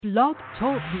Blog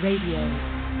Talk Radio.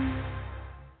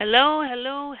 Hello,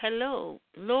 hello, hello.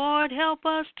 Lord, help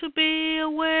us to be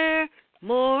aware,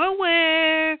 more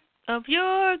aware of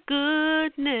your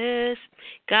goodness.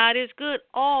 God is good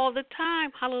all the time.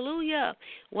 Hallelujah.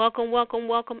 Welcome, welcome,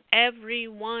 welcome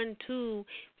everyone to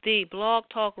the Blog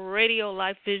Talk Radio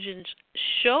Life Visions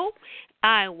show.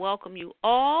 I welcome you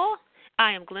all.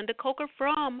 I am Glenda Coker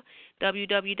from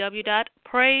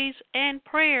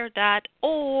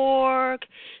www.praiseandprayer.org.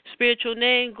 Spiritual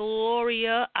name,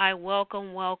 Gloria. I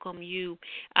welcome you.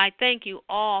 I thank you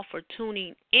all for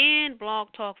tuning in, Blog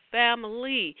Talk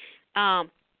family.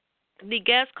 The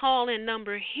guest call-in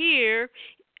number here,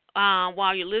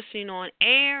 while you're listening on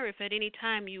air, if at any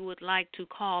time you would like to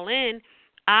call in,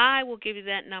 I will give you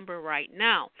that number right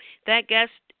now. That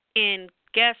guest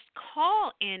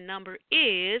call-in number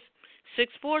is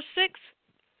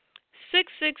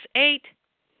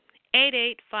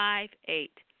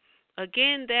 646-668-8858.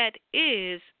 Again, that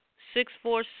is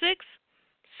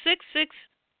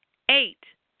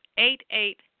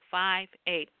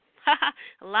 646-668-8858.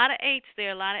 A lot of eights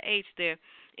there,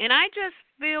 And I just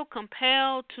feel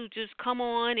compelled to just come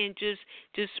on and just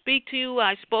speak to you.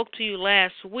 I spoke to you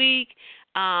last week,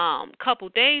 couple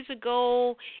days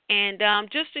ago, and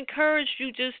just encourage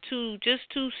you just to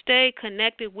stay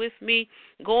connected with me.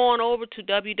 Go on over to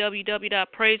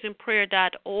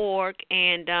www.praiseandprayer.org,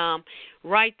 and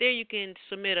right there you can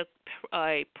submit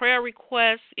a prayer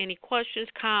request, any questions,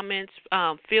 comments.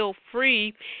 Feel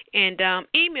free and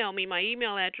email me. My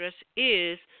email address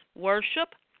is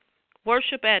worship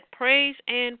at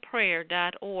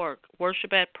praiseandprayer.org.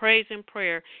 Worship at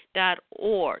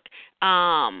praiseandprayer.org.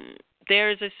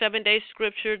 There is a 7-day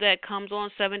scripture that comes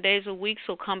on 7 days a week,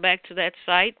 so come back to that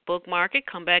site, bookmark it,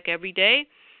 come back every day.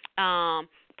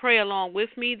 Pray along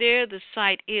with me there. The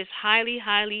site is highly,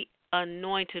 highly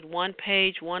anointed,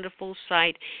 one-page, wonderful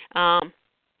site.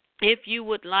 If you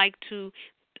would like to,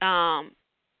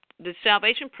 the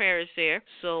salvation prayer is there.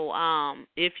 So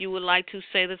if you would like to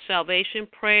say the salvation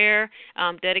prayer,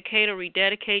 dedicate or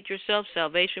rededicate yourself,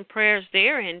 salvation prayer is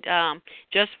there. And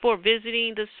just for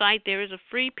visiting the site, there is a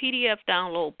free PDF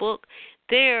download book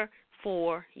there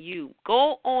for you.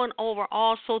 Go on over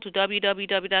also to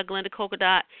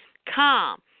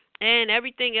www.glendacoker.com. And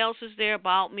everything else is there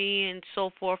about me and so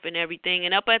forth and everything.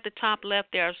 And up at the top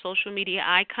left, there are social media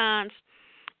icons.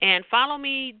 And follow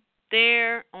me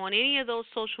there on any of those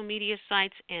social media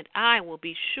sites, and I will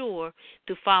be sure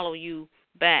to follow you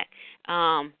back.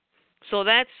 So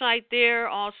that site there,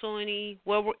 also any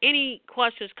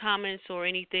questions, comments, or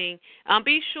anything,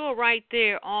 be sure right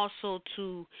there also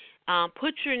to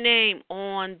put your name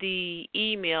on the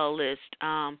email list.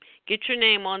 Get your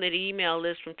name on that email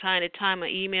list. From time to time I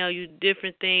email you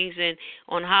different things, and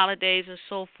on holidays and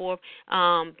so forth,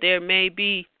 there may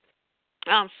be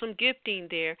some gifting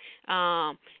there.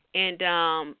 And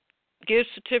gift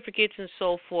certificates and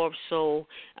so forth. So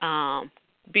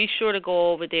be sure to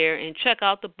go over there and check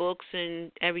out the books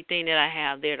and everything that I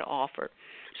have there to offer.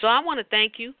 So I want to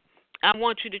thank you. I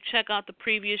want you to check out the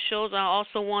previous shows. I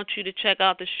also want you to check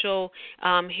out the show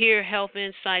here, Health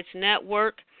Insights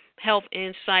Network. Go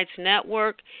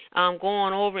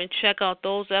on over and check out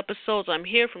those episodes. I'm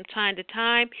here from time to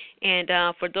time. And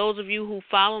for those of you who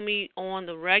follow me on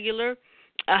the regular,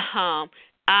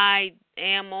 I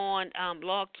am on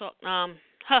Blog Talk,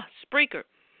 Spreaker,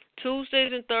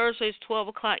 Tuesdays and Thursdays, 12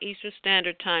 o'clock Eastern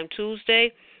Standard Time.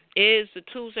 Tuesday is the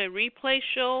Tuesday replay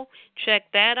show. Check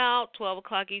that out, 12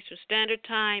 o'clock Eastern Standard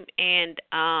Time. And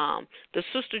the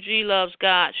Sister G Loves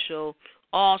God show,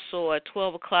 also at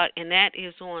 12 o'clock, and that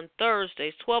is on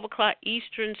Thursdays, 12 o'clock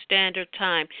Eastern Standard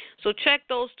Time. So check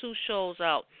those two shows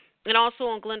out. And also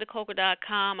on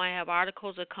glendacoker.com, I have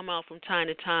articles that come out from time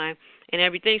to time and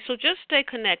everything. So just stay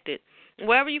connected.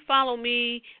 Wherever you follow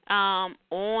me on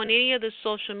any of the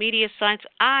social media sites,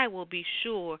 I will be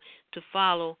sure to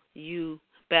follow you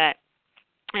back.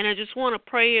 And I just want to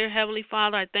pray here, Heavenly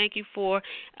Father, I thank you for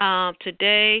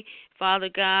today. Father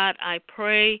God, I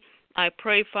pray,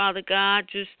 Father God,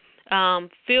 just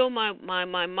fill my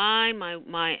mind,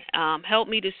 help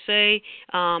me to say,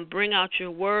 bring out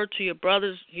your word to your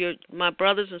brothers, my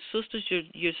brothers and sisters,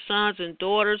 your sons and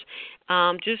daughters.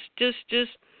 Just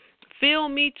fill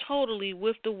me totally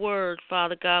with the word,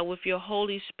 Father God, with your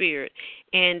Holy Spirit.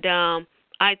 And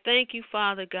I thank you,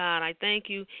 Father God. I thank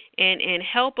you, and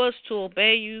help us to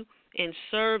obey you and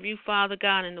serve you, Father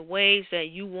God, in the ways that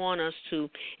you want us to.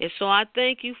 And so I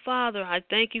thank you, Father. I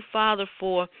thank you, Father,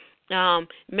 for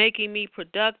making me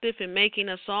productive and making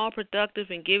us all productive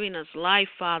and giving us life,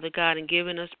 Father God, and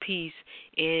giving us peace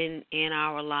in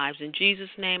our lives. In Jesus'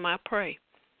 name I pray.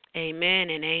 Amen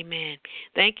and amen.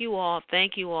 Thank you all.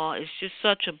 Thank you all. It's just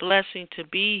such a blessing to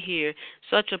be here.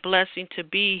 Such a blessing to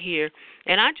be here.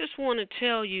 And I just want to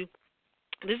tell you,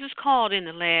 this is called In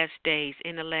the Last Days,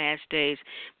 in the last days.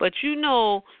 But you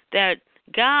know that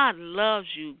God loves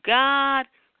you. God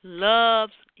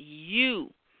loves you.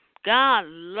 God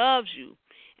loves you.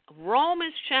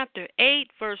 Romans chapter 8,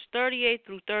 verse 38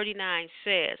 through 39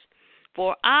 says,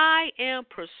 "For I am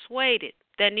persuaded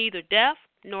that neither death,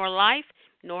 nor life,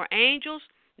 nor angels,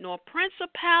 nor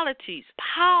principalities,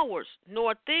 powers,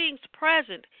 nor things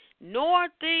present, nor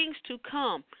things to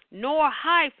come, nor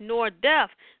height, nor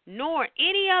depth, nor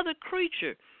any other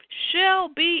creature shall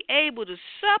be able to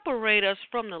separate us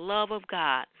from the love of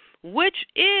God, which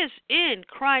is in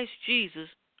Christ Jesus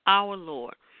our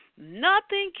Lord."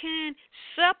 Nothing can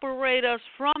separate us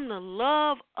from the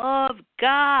love of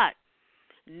God.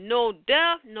 No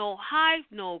death, no height,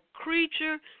 no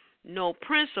creature, no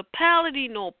principality,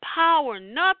 no power,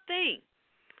 nothing.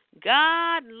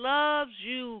 God loves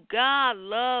you. God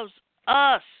loves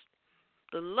us.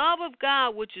 The love of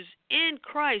God which is in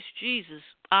Christ Jesus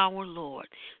our Lord.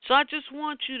 So I just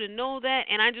want you to know that,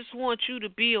 and I just want you to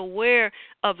be aware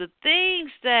of the things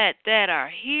that are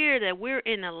here, that we're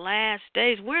in the last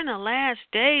days. We're in the last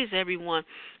days, everyone,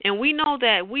 and we know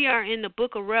that we are in the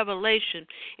book of Revelation,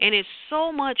 and it's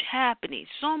so much happening,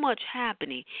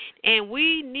 and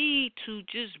we need to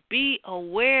just be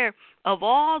aware of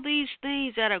all these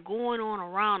things that are going on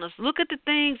around us. Look at the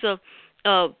things of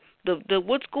the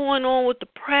what's going on with the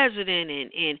president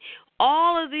and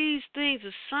all of these things,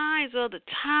 the signs of the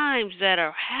times that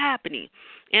are happening.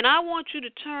 And I want you to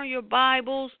turn your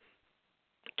Bibles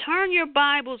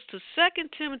to 2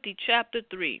 Timothy chapter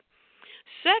 3.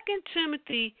 2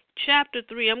 Timothy chapter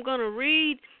 3, I'm going to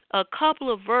read a couple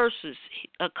of verses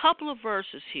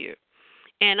here.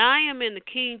 And I am in the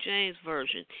King James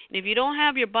Version. And if you don't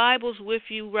have your Bibles with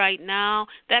you right now,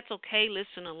 that's okay,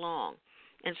 listen along.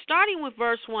 And starting with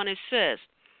verse 1, it says,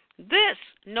 "This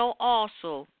know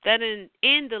also, that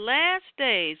in the last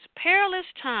days perilous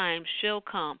times shall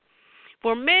come.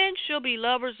 For men shall be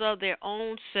lovers of their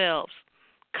own selves,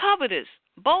 covetous,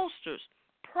 boasters,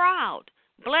 proud,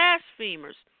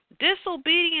 blasphemers,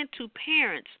 disobedient to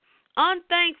parents,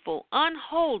 unthankful,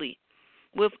 unholy,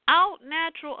 without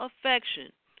natural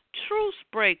affection, truce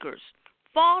breakers,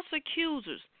 false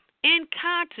accusers,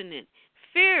 incontinent,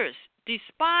 fierce,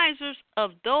 despisers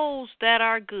of those that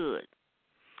are good,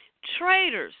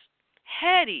 traitors,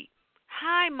 heady,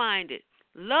 high-minded,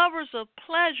 lovers of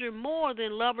pleasure more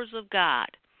than lovers of God,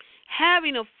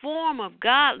 having a form of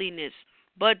godliness,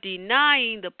 but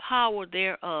denying the power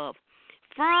thereof.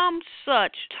 From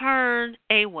such turn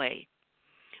away.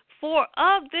 For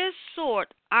of this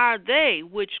sort are they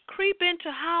which creep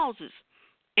into houses,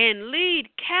 and lead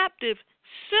captive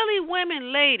silly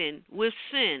women laden with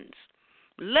sins,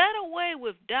 led away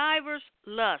with divers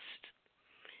lusts,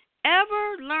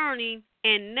 ever learning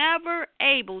and never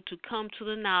able to come to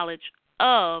the knowledge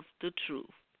of the truth."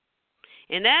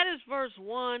 And that is verse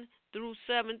 1 through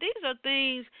 7. These are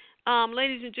things,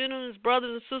 ladies and gentlemen,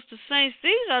 brothers and sisters, saints,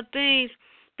 these are things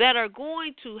that are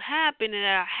going to happen and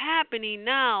are happening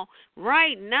now,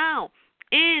 right now,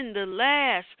 in the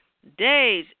last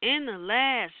days,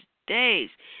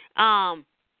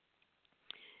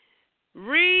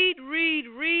 Read.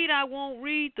 I won't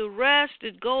read the rest.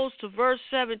 It goes to verse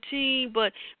 17,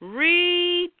 but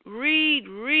read.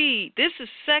 This is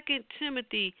 2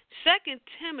 Timothy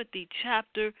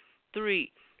chapter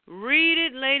 3. Read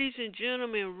it, ladies and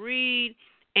gentlemen, read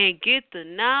and get the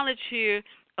knowledge here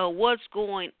of what's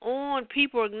going on.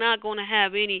 People are not going to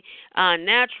have any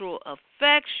natural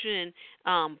affection,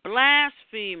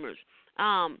 blasphemers,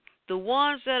 the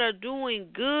ones that are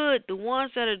doing good,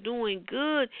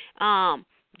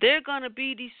 they're going to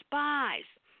be despised.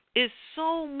 It's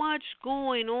so much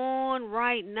going on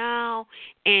right now,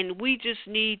 and we just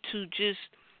need to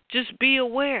just be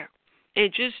aware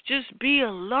and just be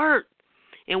alert.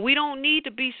 And we don't need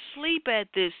to be asleep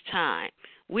at this time.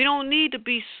 We don't need to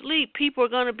be asleep. People are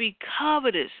going to be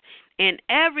covetous and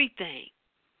everything,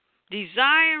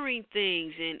 desiring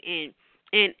things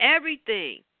and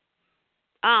everything.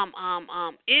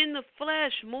 In the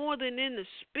flesh more than in the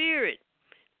spirit.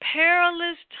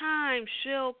 Perilous times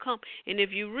shall come. And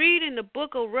if you read in the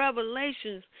book of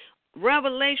Revelation,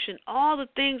 all the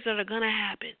things that are going to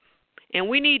happen. And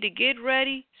we need to get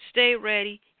ready, stay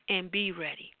ready, and be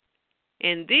ready.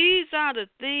 And these are the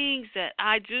things that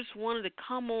I just wanted to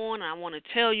come on. I want to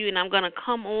tell you, and I'm going to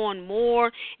come on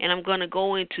more, and I'm going to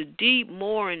go into deep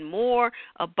more and more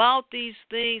about these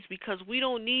things, because we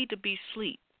don't need to be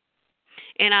asleep.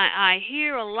 And I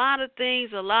hear a lot of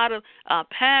things, a lot of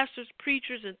pastors,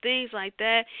 preachers, and things like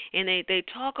that, and they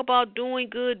talk about doing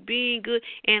good, being good,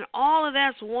 and all of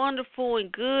that's wonderful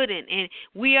and good, and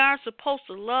we are supposed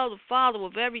to love the Father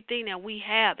with everything that we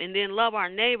have, and then love our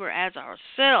neighbor as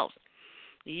ourselves.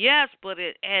 Yes, but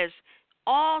it as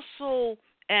also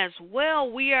as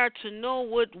well, we are to know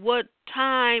what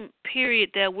time period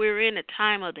that we're in, the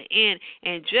time of the end,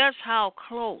 and just how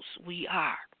close we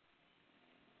are.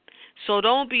 So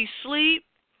don't be asleep,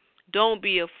 don't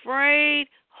be afraid,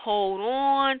 hold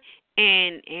on,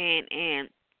 and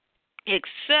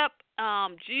accept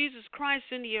Jesus Christ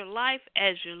into your life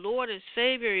as your Lord and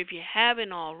Savior if you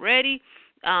haven't already.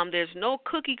 There's no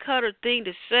cookie cutter thing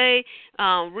to say.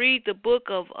 Read the book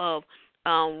of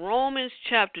Romans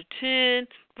chapter 10,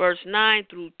 verse 9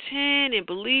 through 10, and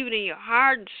believe it in your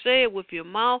heart and say it with your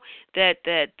mouth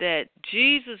that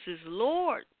Jesus is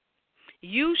Lord.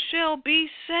 You shall be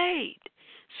saved.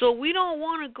 So we don't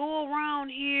want to go around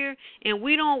here and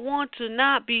we don't want to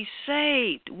not be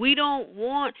saved. We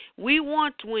want,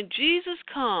 when Jesus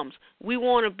comes, we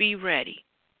want to be ready.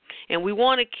 And we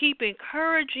want to keep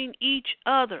encouraging each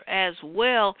other as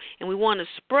well. And we want to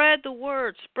spread the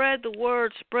word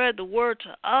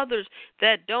to others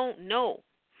that don't know.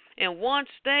 And once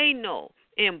they know,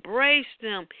 embrace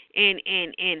them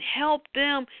and help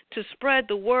them to spread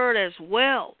the word as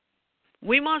well.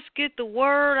 We must get the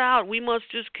word out. We must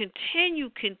just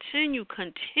continue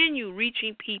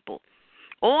reaching people.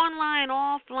 Online,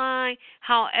 offline,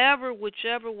 however,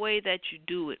 whichever way that you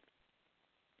do it.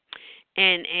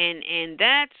 And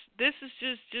this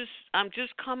is just I'm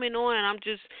just coming on, and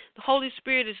the Holy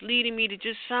Spirit is leading me to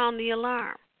just sound the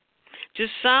alarm.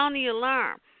 Just sound the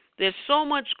alarm. There's so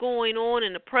much going on,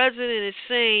 and the president is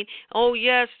saying, oh,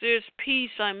 yes, there's peace.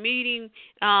 I'm meeting.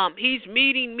 He's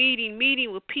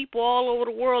meeting with people all over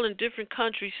the world in different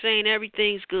countries saying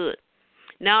everything's good.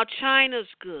 Now China's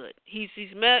good. He's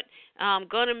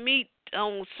going to meet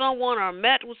with someone or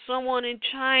met with someone in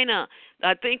China.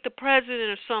 I think the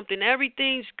president or something.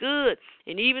 Everything's good.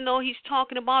 And even though he's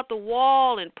talking about the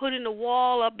wall and putting the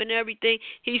wall up and everything,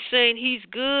 he's saying he's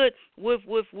good with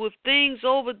things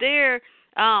over there.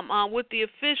 With the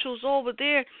officials over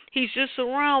there, he's just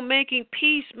around making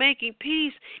peace.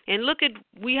 And look at,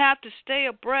 we have to stay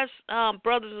abreast,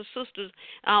 brothers and sisters,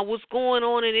 what's going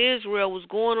on in Israel, what's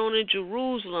going on in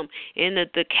Jerusalem, and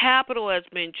that the capital has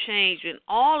been changed, and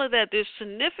all of that. There's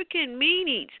significant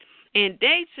meanings and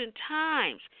dates and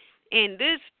times, and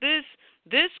this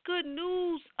good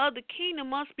news of the kingdom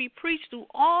must be preached through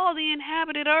all the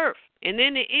inhabited earth, and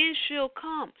then the end shall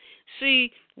come.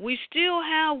 See, we still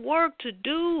have work to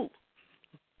do,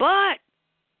 but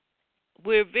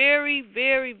we're very,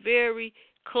 very, very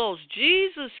close.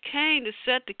 Jesus came to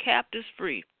set the captives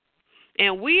free,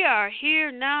 and we are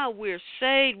here now. We're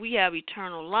saved. We have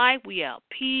eternal life. We have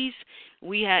peace.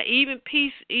 We have even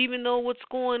peace, even though what's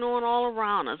going on all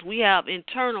around us. We have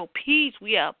internal peace.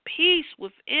 We have peace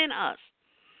within us.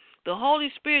 The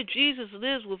Holy Spirit, Jesus,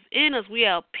 lives within us. We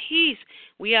have peace.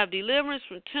 We have deliverance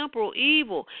from temporal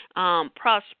evil,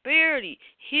 prosperity,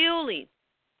 healing,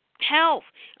 health.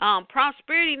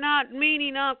 Prosperity not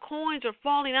meaning coins are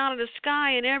falling out of the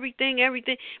sky and everything.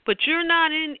 But you're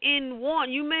not in want.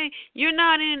 You're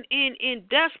not in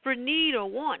desperate need or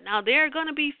want. Now, there are going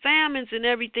to be famines and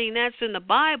everything. That's in the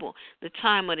Bible, the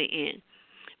time of the end.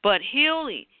 But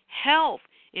healing, health,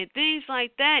 and things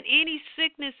like that, any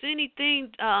sickness,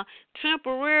 anything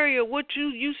temporary or what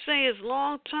you say is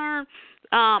long-term,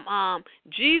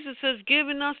 Jesus has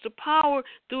given us the power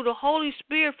through the Holy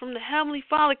Spirit from the Heavenly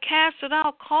Father. Cast it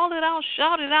out, call it out,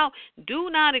 shout it out. Do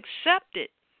not accept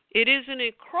it. It is an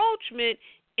encroachment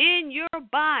in your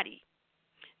body.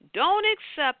 Don't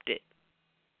accept it.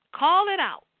 Call it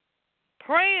out.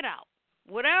 Pray it out.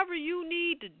 Whatever you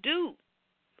need to do.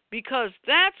 Because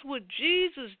that's what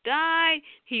Jesus died.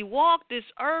 He walked this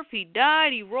earth. He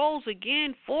died. He rose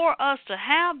again for us to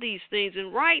have these things.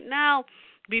 And right now,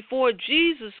 before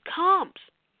Jesus comes,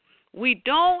 we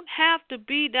don't have to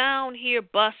be down here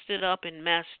busted up and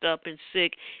messed up and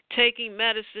sick, taking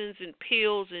medicines and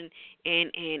pills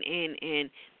and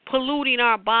polluting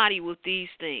our body with these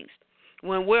things.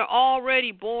 When we're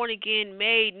already born again,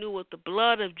 made new with the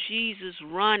blood of Jesus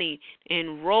running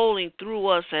and rolling through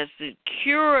us as it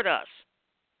cured us.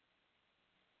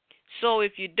 So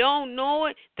if you don't know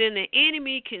it, then the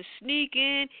enemy can sneak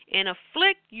in and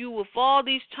afflict you with all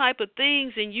these type of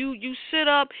things, and you sit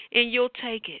up and you'll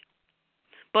take it.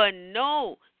 But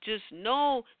no, just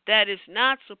know that it's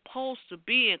not supposed to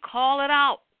be, and call it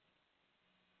out.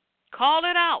 Call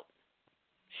it out.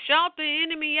 Shout the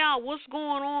enemy out. What's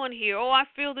going on here? Oh, I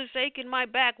feel this ache in my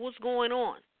back. What's going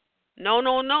on? No,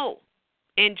 no, no.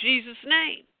 In Jesus'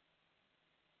 name.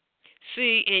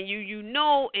 See, and you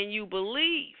know and you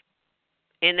believe.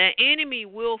 And the enemy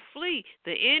will flee.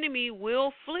 The enemy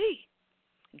will flee.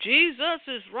 Jesus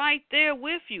is right there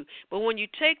with you. But when you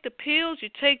take the pills, you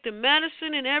take the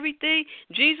medicine and everything,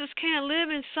 Jesus can't live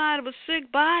inside of a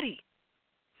sick body.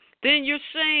 Then you're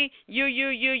saying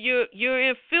you're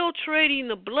infiltrating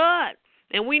the blood.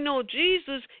 And we know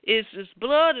Jesus is, his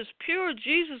blood is pure.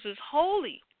 Jesus is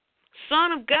holy.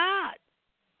 Son of God.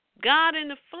 God in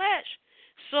the flesh.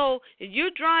 So if you're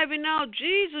driving out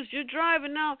Jesus, you're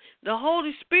driving out the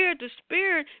Holy Spirit, the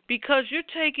Spirit, because you're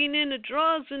taking in the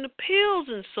drugs and the pills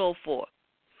and so forth.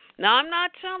 Now, I'm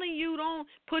not telling you don't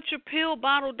put your pill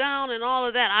bottle down and all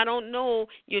of that. I don't know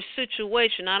your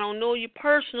situation. I don't know you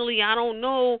personally. I don't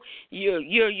know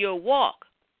your walk.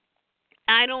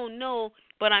 I don't know,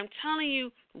 but I'm telling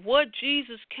you what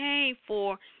Jesus came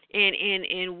for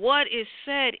and what is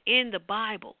said in the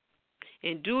Bible.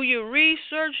 And do your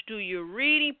research, do your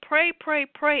reading, pray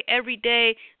every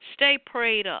day. Stay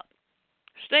prayed up.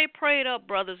 Stay prayed up,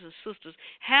 brothers and sisters.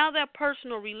 Have that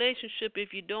personal relationship,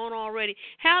 if you don't already.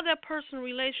 Have that personal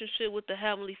relationship with the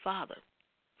Heavenly Father.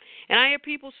 And I hear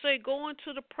people say, go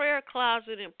into the prayer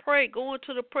closet and pray. Go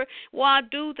into the prayer. Well, I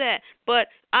do that. But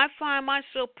I find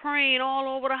myself praying all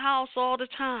over the house all the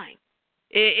time.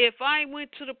 If I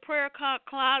went to the prayer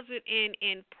closet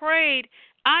and prayed,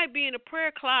 I'd be in the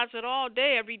prayer closet all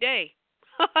day, every day,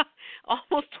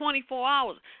 almost 24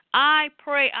 hours. I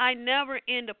pray. I never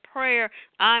end a prayer.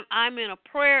 I'm in a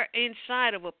prayer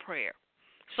inside of a prayer.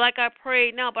 It's like I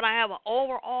prayed now, but I have an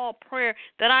overall prayer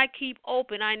that I keep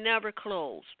open. I never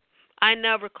close. I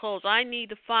never close. I need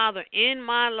the Father in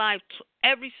my life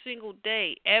every single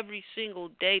day, 24/7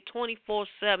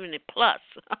 and plus.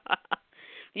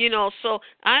 So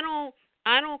I don't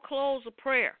close a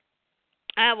prayer.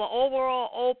 I have an overall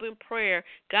open prayer.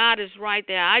 God is right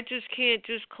there. I just can't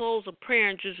just close a prayer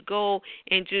and just go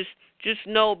and just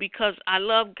know, because I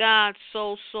love God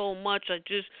so much.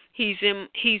 He's in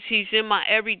my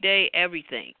everyday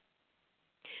everything.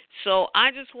 So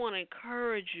I just want to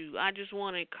encourage you.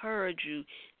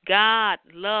 God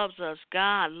loves us.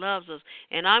 God loves us.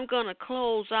 And I'm going to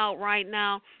close out right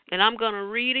now, and I'm going to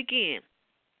read again.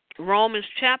 Romans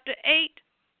chapter 8,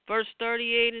 verse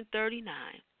 38 and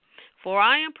 39. For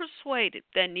I am persuaded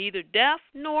that neither death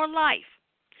nor life,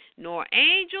 nor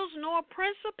angels nor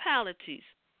principalities,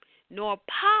 nor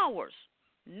powers,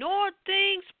 nor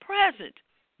things present,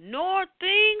 nor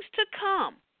things to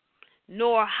come,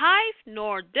 nor height,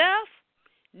 nor depth,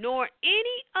 nor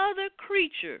any other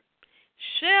creature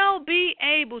shall be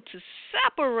able to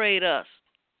separate us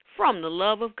from the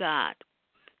love of God,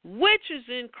 which is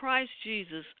in Christ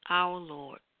Jesus our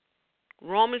Lord.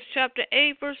 Romans chapter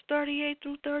 8, verse 38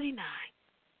 through 39.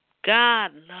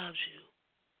 God loves you.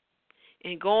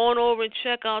 And go on over and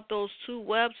check out those two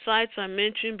websites I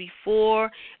mentioned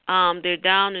before. They're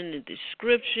down in the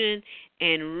description.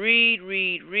 And read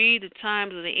the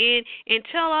times of the end. And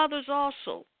tell others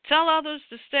also. Tell others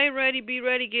to stay ready, be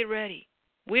ready, get ready.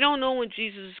 We don't know when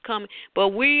Jesus is coming, but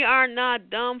we are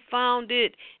not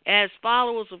dumbfounded as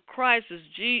followers of Christ,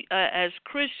 as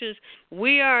Christians.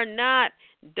 We are not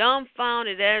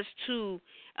dumbfounded as to,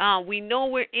 we know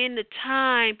we're in the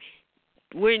time,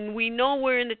 when we know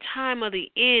we're in the time of the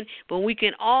end, but we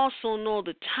can also know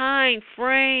the time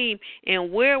frame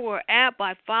and where we're at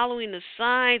by following the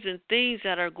signs and things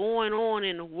that are going on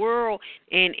in the world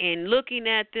and looking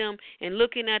at them and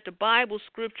looking at the Bible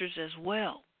scriptures as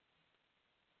well.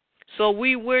 So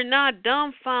we're not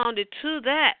dumbfounded to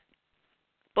that,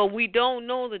 but we don't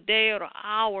know the day or the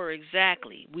hour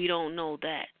exactly. We don't know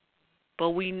that.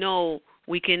 But we know,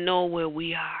 we can know where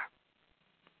we are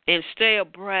and stay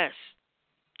abreast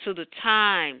to the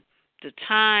times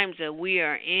that we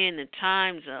are in, the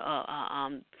times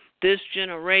of this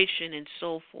generation and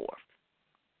so forth.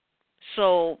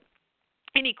 So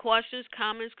any questions,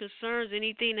 comments, concerns,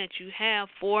 anything that you have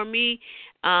for me,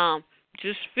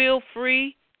 just feel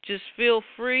free to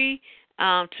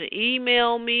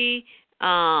email me.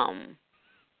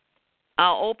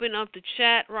 I'll open up the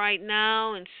chat right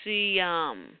now and see.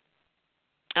 I'll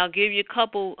give you a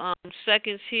couple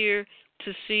seconds here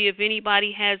to see if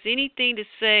anybody has anything to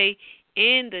say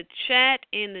in the chat.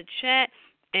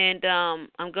 And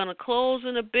I'm going to close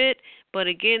in a bit. But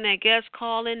again, that guest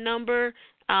call-in number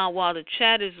while the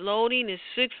chat is loading is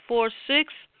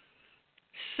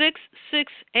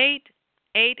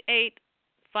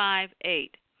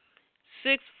 646-668-8858.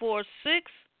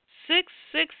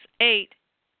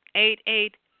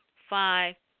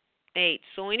 646-668-8858. 8.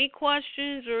 So any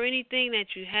questions or anything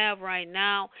that you have right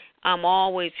now, I'm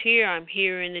always here. I'm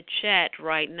here in the chat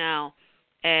right now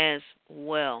as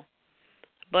well.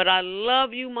 But I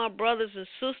love you, my brothers and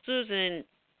sisters, and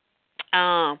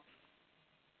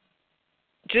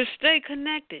just stay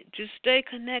connected. Just stay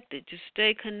connected. Just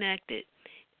stay connected.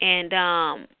 And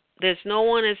there's no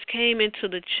one that's came into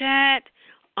the chat.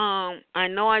 I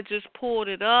know I just pulled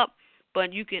it up,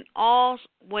 but you can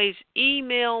always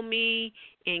email me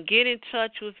and get in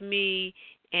touch with me.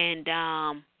 And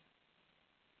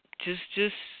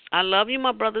just I love you,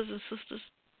 my brothers and sisters.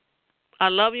 I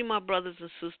love you, my brothers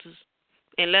and sisters.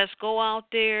 And let's go out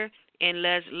there and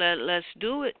let's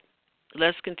do it.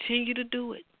 Let's continue to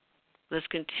do it. Let's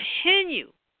continue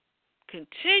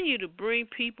to bring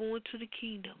people into the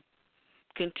kingdom.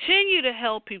 Continue to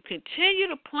help people. Continue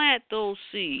to plant those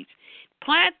seeds.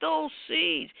 Plant those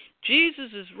seeds.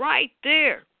 Jesus is right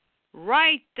there.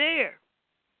 Right there.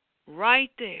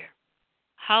 Right there.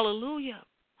 Hallelujah.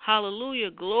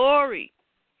 Hallelujah. Glory.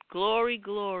 Glory,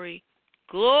 glory.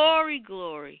 Glory,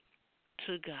 glory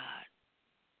to God.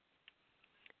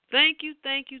 Thank you,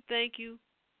 thank you, thank you.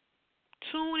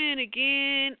 Tune in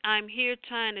again. I'm here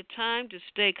time to time to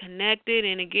stay connected.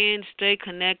 And again, stay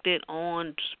connected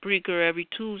on Spreaker every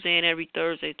Tuesday and every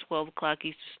Thursday, 12 o'clock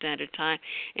Eastern Standard Time.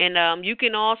 And you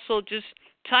can also just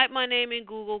type my name in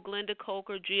Google, Glenda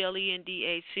Coker,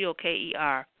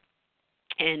 GlendaCoker.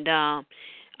 And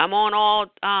I'm on all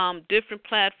different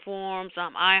platforms,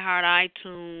 iHeart,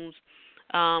 iTunes,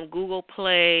 Google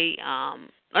Play,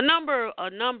 a number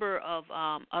of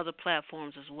other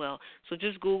platforms as well. So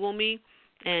just Google me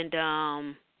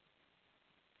and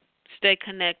stay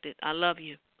connected. I love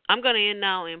you. I'm going to end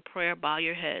now in prayer. Bow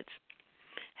your heads.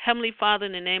 Heavenly Father,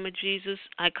 in the name of Jesus,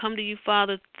 I come to you,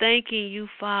 Father, thanking you,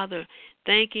 Father,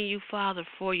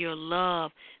 for your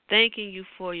love, thanking you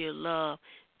for your love,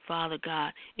 Father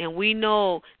God. And we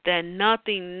know that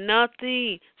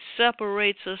nothing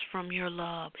separates us from your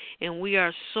love. And we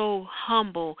are so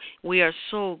humble. We are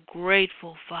so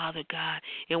grateful, Father God.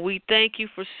 And we thank you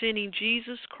for sending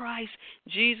Jesus Christ,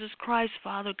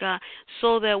 Father God,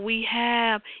 so that we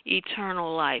have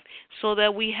eternal life, so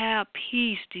that we have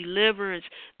peace, deliverance,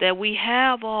 that we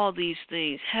have all these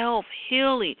things, health,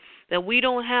 healing, that we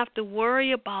don't have to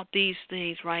worry about these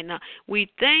things right now.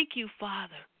 We thank you,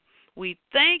 Father. We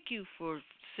thank you for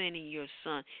sending your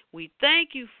Son. We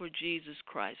thank you for Jesus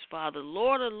Christ, Father,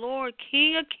 Lord of Lords,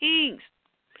 King of Kings.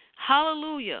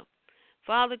 Hallelujah.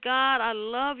 Father God, I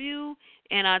love you,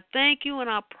 and I thank you, and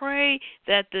I pray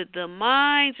that the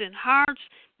minds and hearts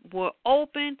were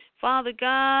open, Father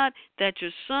God, that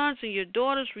your sons and your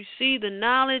daughters receive the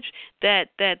knowledge that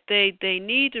they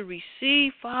need to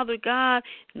receive, Father God.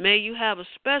 May you have a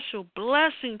special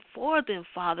blessing for them,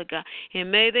 Father God,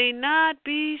 and may they not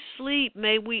be asleep.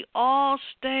 May we all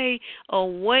stay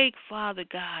awake, Father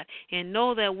God, and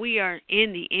know that we are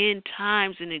in the end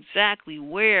times and exactly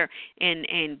where, and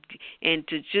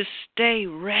to just stay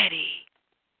ready.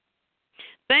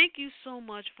 Thank you so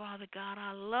much, Father God.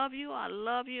 I love you. I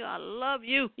love you. I love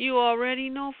you. You already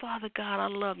know, Father God, I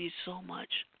love you so much.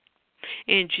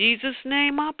 In Jesus'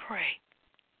 name I pray.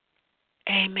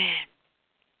 Amen.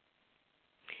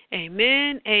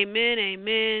 Amen, amen,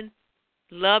 amen.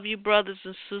 Love you, brothers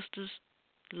and sisters.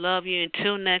 Love you.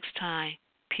 Until next time,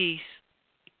 peace.